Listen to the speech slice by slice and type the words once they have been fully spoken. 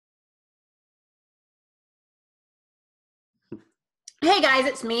Hey guys,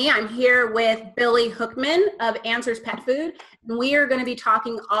 it's me. I'm here with Billy Hoekman of Answers Pet Food, and we are going to be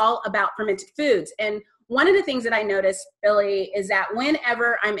talking all about fermented foods. And one of the things that I noticed, Billy, is that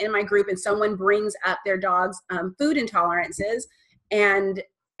whenever I'm in my group and someone brings up their dog's food intolerances, and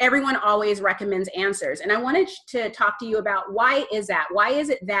everyone always recommends Answers. And I wanted to talk to you about why is that? Why is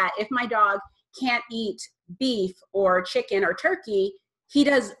it that if my dog can't eat beef or chicken or turkey, he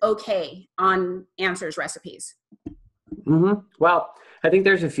does okay on Answers recipes? Well, I think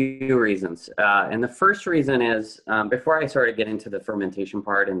there's a few reasons, and the first reason is before I sort of get into the fermentation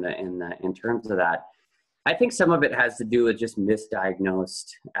part in terms of that, I think some of it has to do with just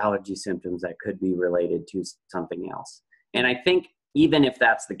misdiagnosed allergy symptoms that could be related to something else. And I think even if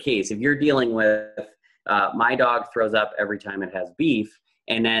that's the case, if you're dealing with my dog throws up every time it has beef,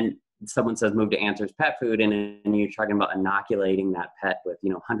 and then someone says move to Answers Pet Food, and you're talking about inoculating that pet with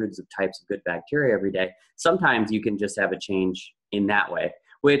hundreds of types of good bacteria every day, sometimes you can just have a change in that way,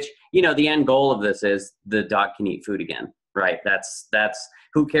 which the end goal of this is the dog can eat food again, right? That's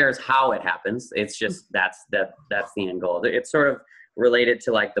who cares how it happens. It's just that's the end goal. It's sort of related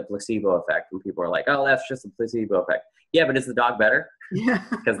to like the placebo effect, when people are like, oh, that's just a placebo effect. Yeah, but is the dog better? Yeah.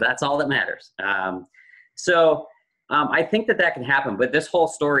 Because that's all that matters. I think that can happen, but this whole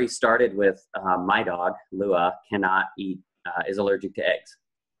story started with my dog, Lua, is allergic to eggs.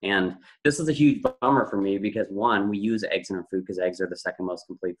 And this is a huge bummer for me because, one, we use eggs in our food because eggs are the second most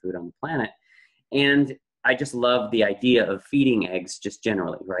complete food on the planet. And I just love the idea of feeding eggs just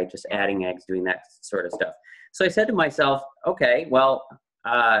generally, right? Just adding eggs, doing that sort of stuff. So I said to myself, okay, well,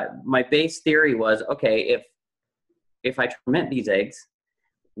 my base theory was, okay, if I ferment these eggs,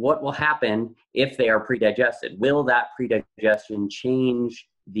 what will happen if they are pre-digested? Will that pre-digestion change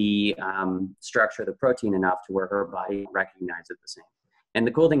the structure of the protein enough to where her body recognizes it the same? And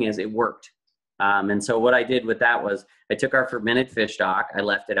the cool thing is it worked. And so what I did with that was I took our fermented fish stock, I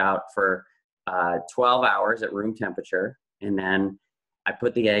left it out for 12 hours at room temperature, and then I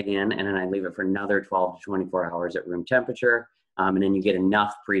put the egg in, and then I leave it for another 12 to 24 hours at room temperature. And then you get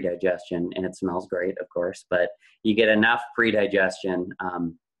enough pre-digestion, and it smells great, of course, but you get enough pre-digestion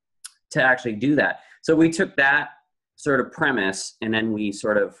to actually do that. So we took that sort of premise, and then we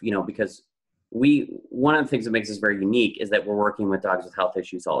sort of, because one of the things that makes us very unique is that we're working with dogs with health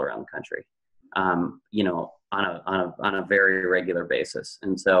issues all around the country, on a very regular basis.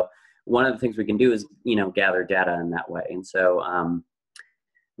 And so one of the things we can do is, gather data in that way. And so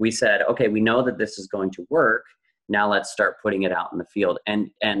we said, okay, we know that this is going to work. Now let's start putting it out in the field. And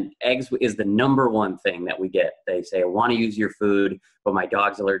eggs is the number one thing that we get. They say, I want to use your food, but my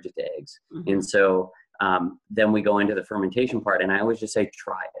dog's allergic to eggs. Mm-hmm. And so then we go into the fermentation part, and I always just say,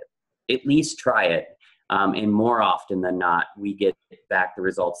 try it. At least try it. And more often than not, we get back the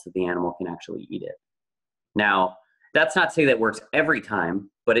results that the animal can actually eat it. Now, that's not to say that works every time,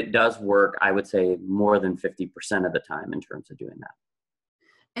 but it does work, I would say, more than 50% of the time in terms of doing that.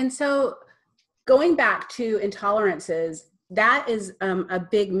 And so going back to intolerances, that is a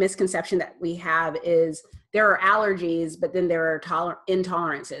big misconception that we have is there are allergies, but then there are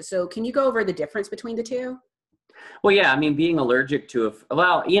intolerances. So can you go over the difference between the two? Well, yeah, I mean, being allergic to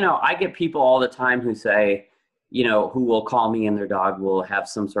I get people all the time who say, who will call me and their dog will have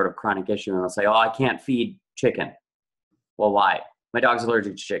some sort of chronic issue, and they'll say, oh, I can't feed chicken. Well, why? My dog's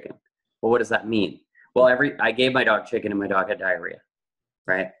allergic to chicken. Well, what does that mean? Well, I gave my dog chicken and my dog had diarrhea,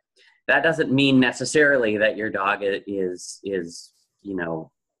 right? That doesn't mean necessarily that your dog is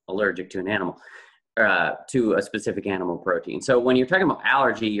allergic to an animal, to a specific animal protein. So when you're talking about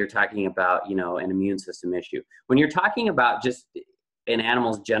allergy, you're talking about, an immune system issue. When you're talking about just an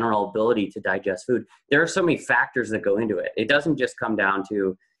animal's general ability to digest food, there are so many factors that go into it. It doesn't just come down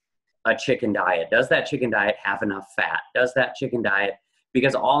to a chicken diet. Does that chicken diet have enough fat? Does that chicken diet,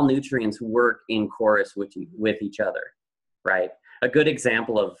 because all nutrients work in chorus with each other, right? A good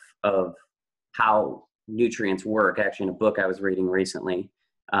example of how nutrients work, actually, in a book I was reading recently,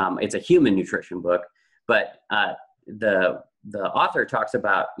 it's a human nutrition book, but the author talks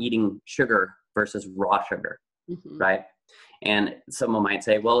about eating sugar versus raw sugar, mm-hmm. right? And someone might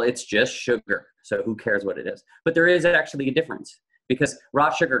say, well, it's just sugar, so who cares what it is? But there is actually a difference, because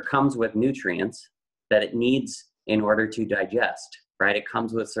raw sugar comes with nutrients that it needs in order to digest, right? It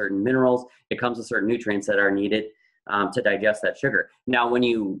comes with certain minerals, it comes with certain nutrients that are needed to digest that sugar. Now, when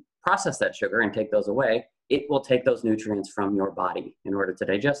you process that sugar and take those away, it will take those nutrients from your body in order to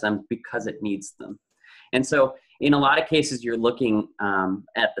digest them because it needs them. And so in a lot of cases, you're looking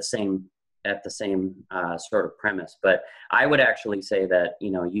at the same sort of premise. But I would actually say that,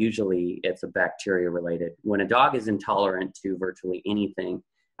 usually it's a bacteria related. When a dog is intolerant to virtually anything,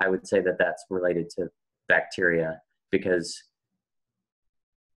 I would say that that's related to bacteria, because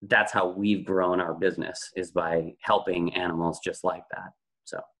that's how we've grown our business, is by helping animals just like that.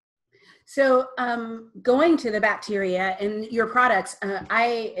 So going to the bacteria in your products,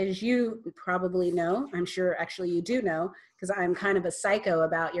 as you probably know, I'm sure actually you do know, because I'm kind of a psycho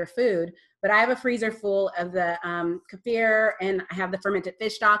about your food, but I have a freezer full of the kefir, and I have the fermented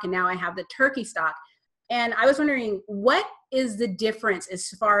fish stock, and now I have the turkey stock. And I was wondering, what is the difference as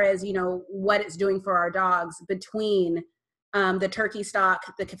far as, what it's doing for our dogs between the turkey stock,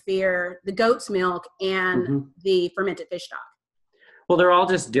 the kefir, the goat's milk, and the fermented fish stock? Well, they're all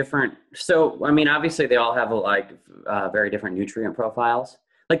just different. So, I mean, obviously they all have very different nutrient profiles.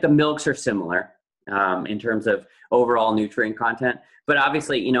 Like the milks are similar in terms of overall nutrient content. But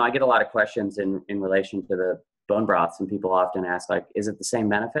obviously, I get a lot of questions in relation to the bone broths, and people often ask, like, is it the same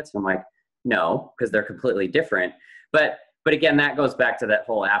benefits? And I'm like, no, because they're completely different. But again, that goes back to that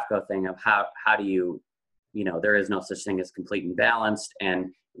whole AFCO thing of how do you, there is no such thing as complete and balanced.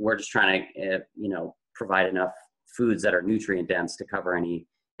 And we're just trying to, provide enough foods that are nutrient dense to cover any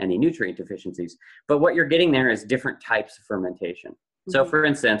nutrient deficiencies. But what you're getting there is different types of fermentation. So for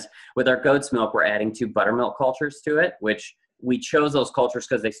instance, with our goat's milk, we're adding 2 buttermilk cultures to it, which we chose those cultures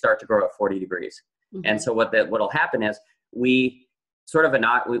because they start to grow at 40 degrees. And so what'll happen is we sort of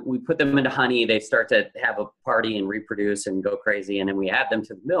we put them into honey, they start to have a party and reproduce and go crazy, and then we add them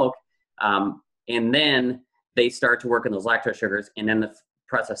to the milk, and then they start to work in those lactose sugars, and then the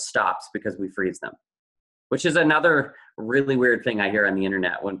process stops because we freeze them. Which is another really weird thing I hear on the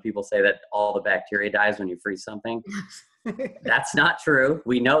internet when people say that all the bacteria dies when you freeze something. That's not true.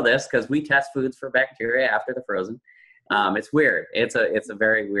 We know this because we test foods for bacteria after they're frozen. It's weird. It's a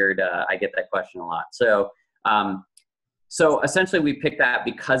very weird, I get that question a lot. So essentially we pick that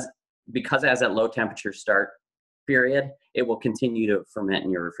because it has that low temperature start period, it will continue to ferment in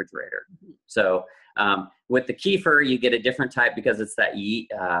your refrigerator. So with the kefir, you get a different type because it's that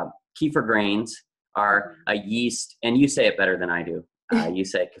kefir grains are a yeast, and you say it better than I do. You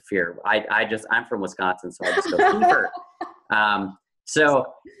say kefir. I'm from Wisconsin, so I just go kefir. So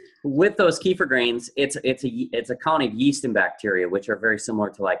with those kefir grains, it's a colony of yeast and bacteria, which are very similar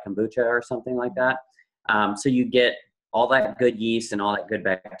to like kombucha or something like that. So you get all that good yeast and all that good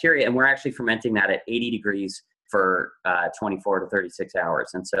bacteria, and we're actually fermenting that at 80 degrees for 24 to 36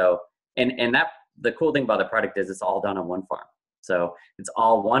 hours. And so, and that the cool thing about the product is it's all done on one farm. So it's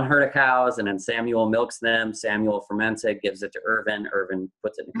all one herd of cows, and then Samuel milks them. Samuel ferments it, gives it to Irvin. Irvin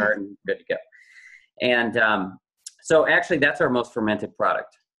puts it in a carton, good to go. And so actually that's our most fermented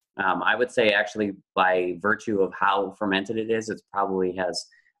product. I would say actually by virtue of how fermented it is, it probably has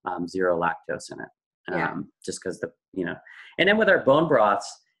 0 lactose in it. Just because and then with our bone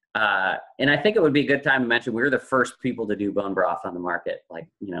broths, and I think it would be a good time to mention, we were the first people to do bone broth on the market,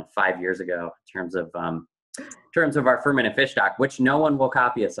 5 years ago, in terms of our fermented fish stock, which no one will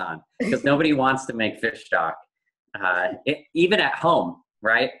copy us on because nobody wants to make fish stock, even at home,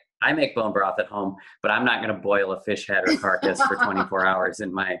 right? I make bone broth at home, but I'm not going to boil a fish head or carcass for 24 hours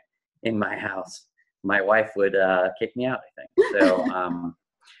in my house. My wife would kick me out, I think.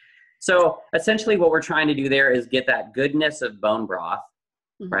 So essentially what we're trying to do there is get that goodness of bone broth,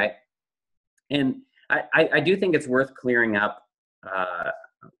 right? And I do think it's worth clearing up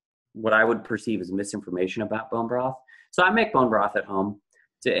what I would perceive as misinformation about bone broth. So I make bone broth at home,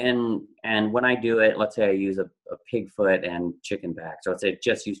 and when I do it, let's say I use a pig foot and chicken back. So let's say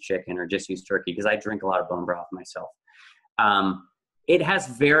just use chicken or just use turkey, because I drink a lot of bone broth myself. It has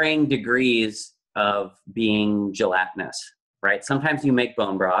varying degrees of being gelatinous, right? Sometimes you make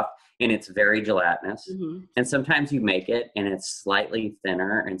bone broth and it's very gelatinous, and sometimes you make it and it's slightly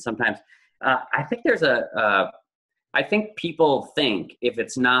thinner, and sometimes I think there's I think people think if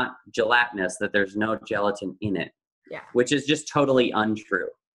it's not gelatinous that there's no gelatin in it, which is just totally untrue.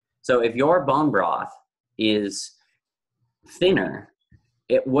 So if your bone broth is thinner,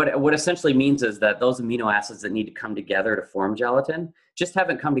 what essentially means is that those amino acids that need to come together to form gelatin just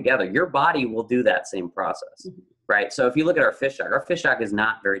haven't come together. Your body will do that same process, right? So if you look at our fish stock is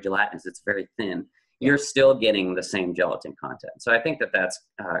not very gelatinous. It's very thin. You're still getting the same gelatin content. So I think that that's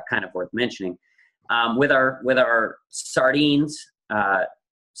kind of worth mentioning. With our sardines,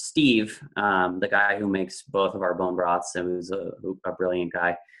 Steve, the guy who makes both of our bone broths, and who's a brilliant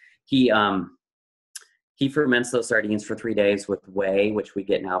guy, he ferments those sardines for 3 days with whey, which we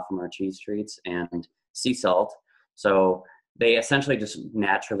get now from our cheese treats, and sea salt. So they essentially just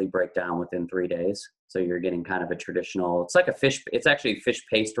naturally break down within 3 days. So you're getting kind of a traditional, it's actually a fish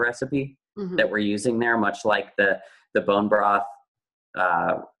paste recipe that we're using there, much like the bone broth.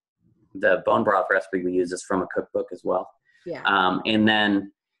 The bone broth recipe we use is from a cookbook as well. And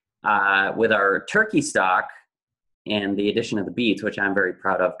then with our turkey stock, and the addition of the beets, which I'm very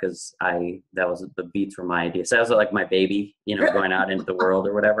proud of because the beets were my idea. So that was like my baby, going out into the world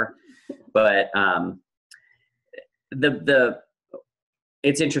or whatever. But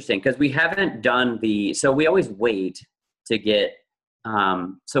it's interesting because we haven't done so we always wait to get,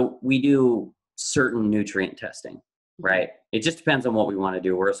 so we do certain nutrient testing, right? It just depends on what we want to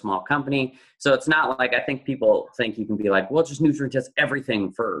do. We're a small company. So it's not like, I think people think you can be like, well, just nutrient test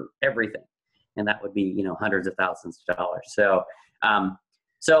everything for everything. And that would be, hundreds of thousands of dollars. So,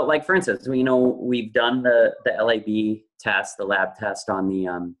 so like, for instance, we've done the LAB test, the lab test on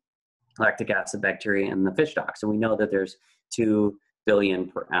the lactic acid bacteria in the fish stock. So we know that there's 2 billion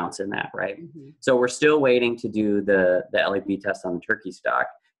per ounce in that, right? So we're still waiting to do the LAB test on the turkey stock.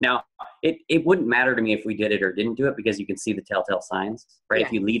 Now, it wouldn't matter to me if we did it or didn't do it because you can see the telltale signs, right? Yeah.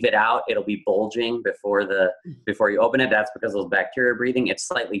 If you leave it out, it'll be bulging before you open it. That's because those bacteria are breathing. It's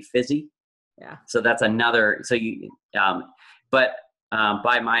slightly fizzy. Yeah. So that's another. So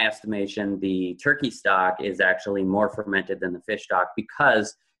by my estimation, the turkey stock is actually more fermented than the fish stock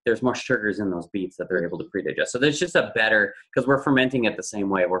because there's more sugars in those beets that they're able to pre-digest. So there's just because we're fermenting it the same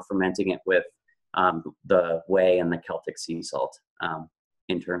way. We're fermenting it with the whey and the Celtic sea salt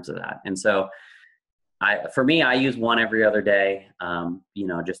in terms of that. And so for me, I use one every other day,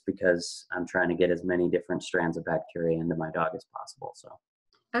 just because I'm trying to get as many different strands of bacteria into my dog as possible. So.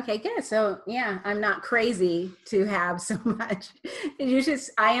 Okay, good. So yeah, I'm not crazy to have so much.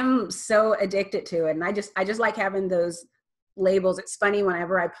 I am so addicted to it. And I just like having those labels. It's funny,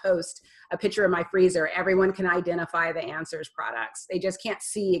 whenever I post a picture of my freezer, everyone can identify the Answers products. They just can't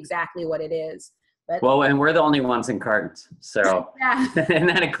see exactly what it is. But and we're the only ones in cartons. So, yeah. And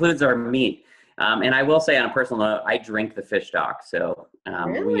that includes our meat. And I will say on a personal note, I drink the fish stock. So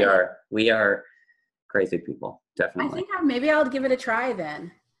really? we are crazy people, definitely. I think maybe I'll give it a try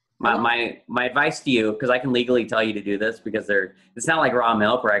then. My advice to you, because I can legally tell you to do this because it's not like raw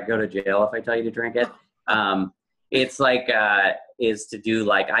milk where I go to jail if I tell you to drink it. It's like, is to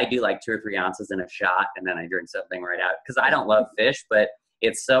do I do 2 or 3 ounces in a shot and then I drink something right out because I don't love fish, but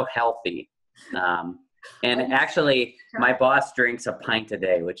it's so healthy. And actually my boss drinks a pint a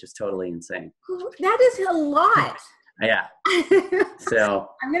day, which is totally insane. That is a lot. Yeah. So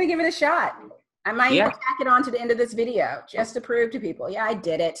I'm going to give it a shot. I might tack it on to the end of this video just to prove to people. Yeah, I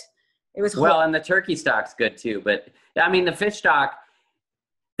did it. It was and the turkey stock's good too. But I mean, the fish stock,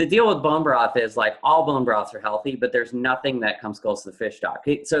 the deal with bone broth is all bone broths are healthy, but there's nothing that comes close to the fish stock.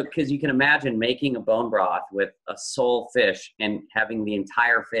 So, because you can imagine making a bone broth with a sole fish and having the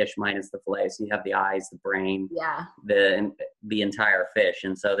entire fish minus the fillet. So you have the eyes, the brain, the entire fish.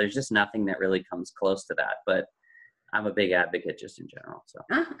 And so there's just nothing that really comes close to that. But I'm a big advocate just in general. So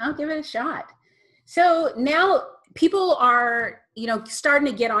I'll give it a shot. So now people are, starting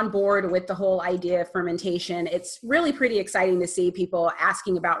to get on board with the whole idea of fermentation. It's really pretty exciting to see people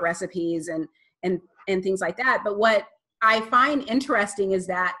asking about recipes and things like that. But what I find interesting is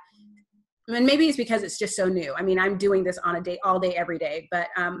that, and maybe it's because it's just so new. I mean, I'm doing this on all day, every day, but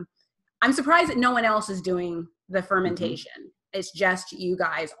I'm surprised that no one else is doing the fermentation. Mm-hmm. It's just you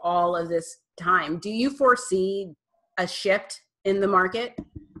guys all of this time. Do you foresee a shift in the market?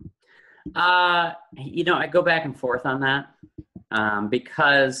 I go back and forth on that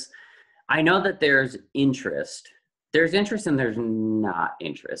because I know that there's interest. There's interest and there's not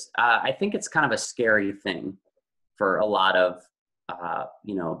interest. I think it's kind of a scary thing for a lot of,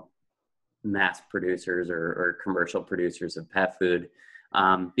 mass producers or commercial producers of pet food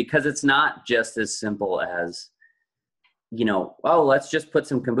because it's not just as simple as, let's just put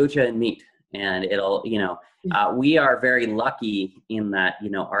some kombucha in meat and it'll, we are very lucky in that,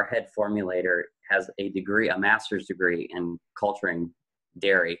 our head formulator has a master's degree in culturing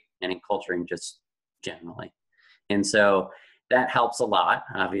dairy and in culturing just generally. And so that helps a lot,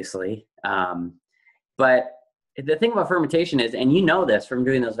 obviously. But the thing about fermentation is, and this from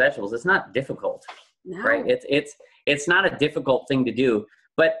doing those vegetables, it's not difficult, right? It's not a difficult thing to do.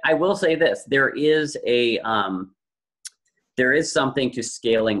 But I will say this, there is something to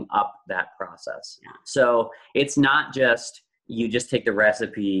scaling up that process. Yeah. So it's not just, you just take the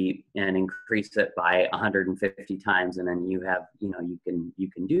recipe and increase it by 150 times and then you have, you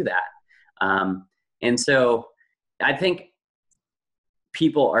can do that. And so I think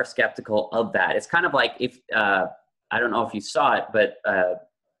people are skeptical of that. It's kind of like if, I don't know if you saw it, but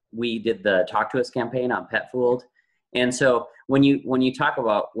we did the Talk to Us campaign on Pet Food. And so when we talk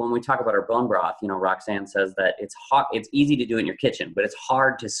about our bone broth, Roxanne says that it's easy to do in your kitchen, but it's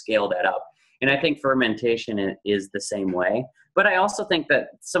hard to scale that up. And I think fermentation is the same way. But I also think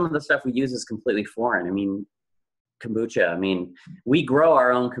that some of the stuff we use is completely foreign. I mean, kombucha. I mean, we grow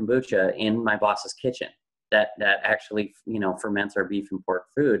our own kombucha in my boss's kitchen. that actually, ferments our beef and pork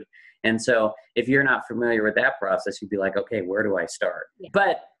food. And so if you're not familiar with that process, you'd be like, okay, where do I start? Yeah.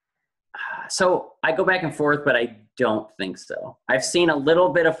 But so I go back and forth, but I don't think so. I've seen a little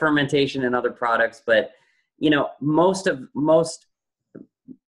bit of fermentation in other products, but most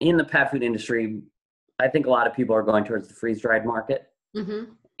in the pet food industry, I think a lot of people are going towards the freeze-dried market.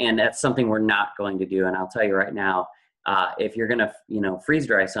 Mm-hmm. And that's something we're not going to do. And I'll tell you right now, if you're going to, freeze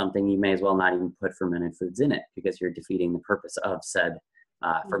dry something, you may as well not even put fermented foods in it, because you're defeating the purpose of said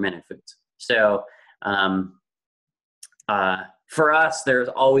fermented foods. So for us, there's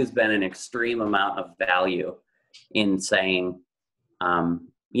always been an extreme amount of value in saying,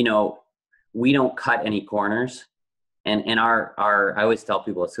 we don't cut any corners. And our I always tell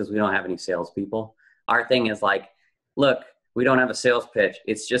people it's because we don't have any salespeople. Our thing is like, look, we don't have a sales pitch.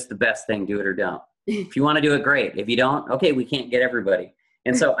 It's just the best thing, do it or don't. If you want to do it, great. If you don't, okay, we can't get everybody.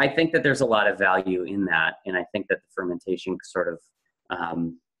 And so I think that there's a lot of value in that. And I think that the fermentation sort of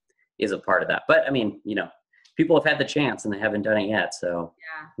is a part of that. But I mean, people have had the chance and they haven't done it yet. So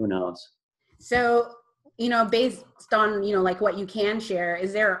Who knows? So, based on, like what you can share,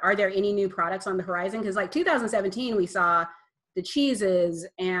 are there any new products on the horizon? Because like 2017, we saw the cheeses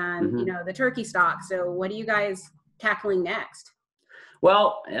and, the turkey stock. So what are you guys tackling next?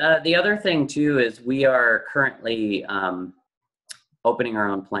 Well, the other thing too is we are currently opening our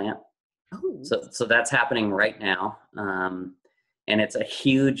own plant. Oh. So that's happening right now. And it's a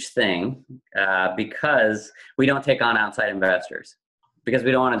huge thing because we don't take on outside investors, because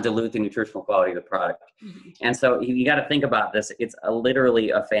we don't want to dilute the nutritional quality of the product. Mm-hmm. And so you got to think about this. It's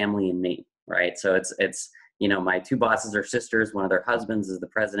literally a family and me, right? So it's my two bosses are sisters. One of their husbands is the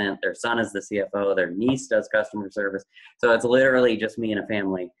president. Their son is the CFO. Their niece does customer service. So it's literally just me and a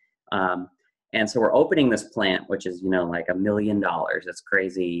family. And so we're opening this plant, which is, like $1 million. It's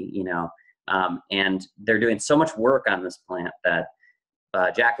crazy, and they're doing so much work on this plant that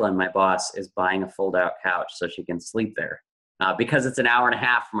Jacqueline, my boss, is buying a fold-out couch so she can sleep there. Because it's an hour and a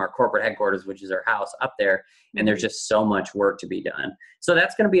half from our corporate headquarters, which is our house up there, and there's just so much work to be done. So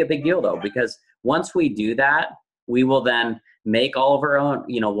that's going to be a big deal, though, because once we do that, we will then make all of our own,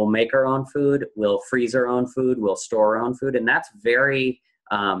 we'll make our own food, we'll freeze our own food, we'll store our own food, and that's very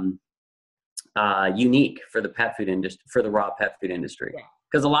unique for the pet food industry, for the raw pet food industry.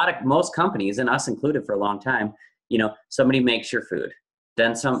 Because most companies, and us included for a long time, somebody makes your food.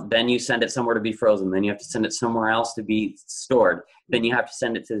 Then you send it somewhere to be frozen. Then you have to send it somewhere else to be stored. Then you have to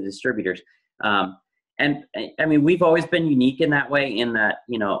send it to the distributors. And I mean, we've always been unique in that way, in that,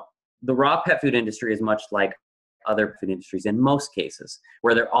 the raw pet food industry is much like other food industries in most cases,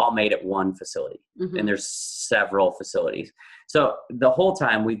 where they're all made at one facility. Mm-hmm. And there's several facilities. So the whole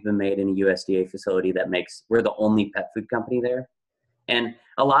time we've been made in a USDA facility we're the only pet food company there. And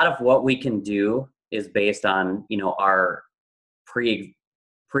a lot of what we can do is based on, our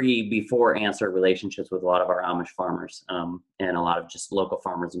before answer relationships with a lot of our Amish farmers and a lot of just local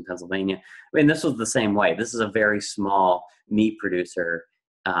farmers in Pennsylvania. I mean, this was the same way. This is a very small meat producer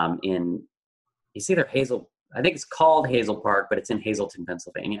it's either I think it's called Hazel Park, but it's in Hazleton,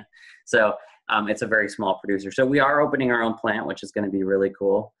 Pennsylvania. So it's a very small producer. So we are opening our own plant, which is going to be really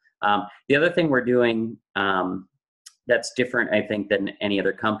cool. The other thing we're doing that's different, I think, than any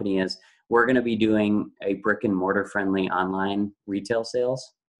other company is we're going to be doing a brick and mortar friendly online retail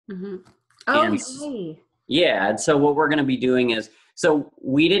sales. Mm-hmm. Oh, and, yeah. And so what we're going to be doing is, so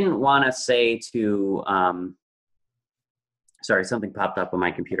we didn't want to say to, sorry, something popped up on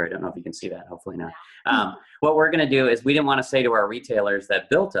my computer. I don't know if you can see that. Hopefully not. What we're going to do is we didn't want to say to our retailers that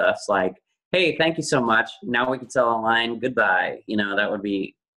built us, like, hey, thank you so much. Now we can sell online. Goodbye. That would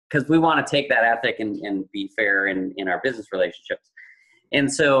be, because we want to take that ethic and be fair in our business relationships.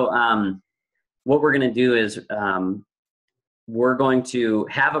 And so what we're going to do is we're going to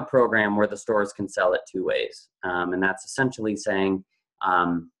have a program where the stores can sell it two ways. And that's essentially saying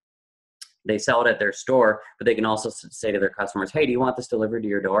they sell it at their store, but they can also say to their customers, hey, do you want this delivered to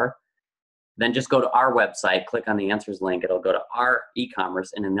your door? Then just go to our website, click on the answers link. It'll go to our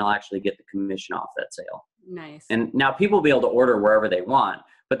e-commerce, and then they'll actually get the commission off that sale. Nice. And now people will be able to order wherever they want.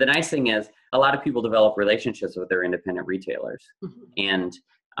 But the nice thing is a lot of people develop relationships with their independent retailers, and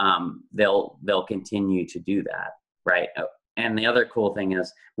they'll continue to do that, right? And the other cool thing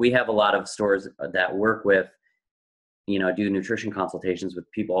is we have a lot of stores that work with, do nutrition consultations with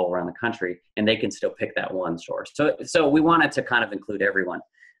people all around the country, and they can still pick that one store. So we wanted to kind of include everyone.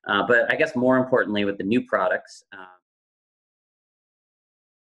 But I guess more importantly with the new products,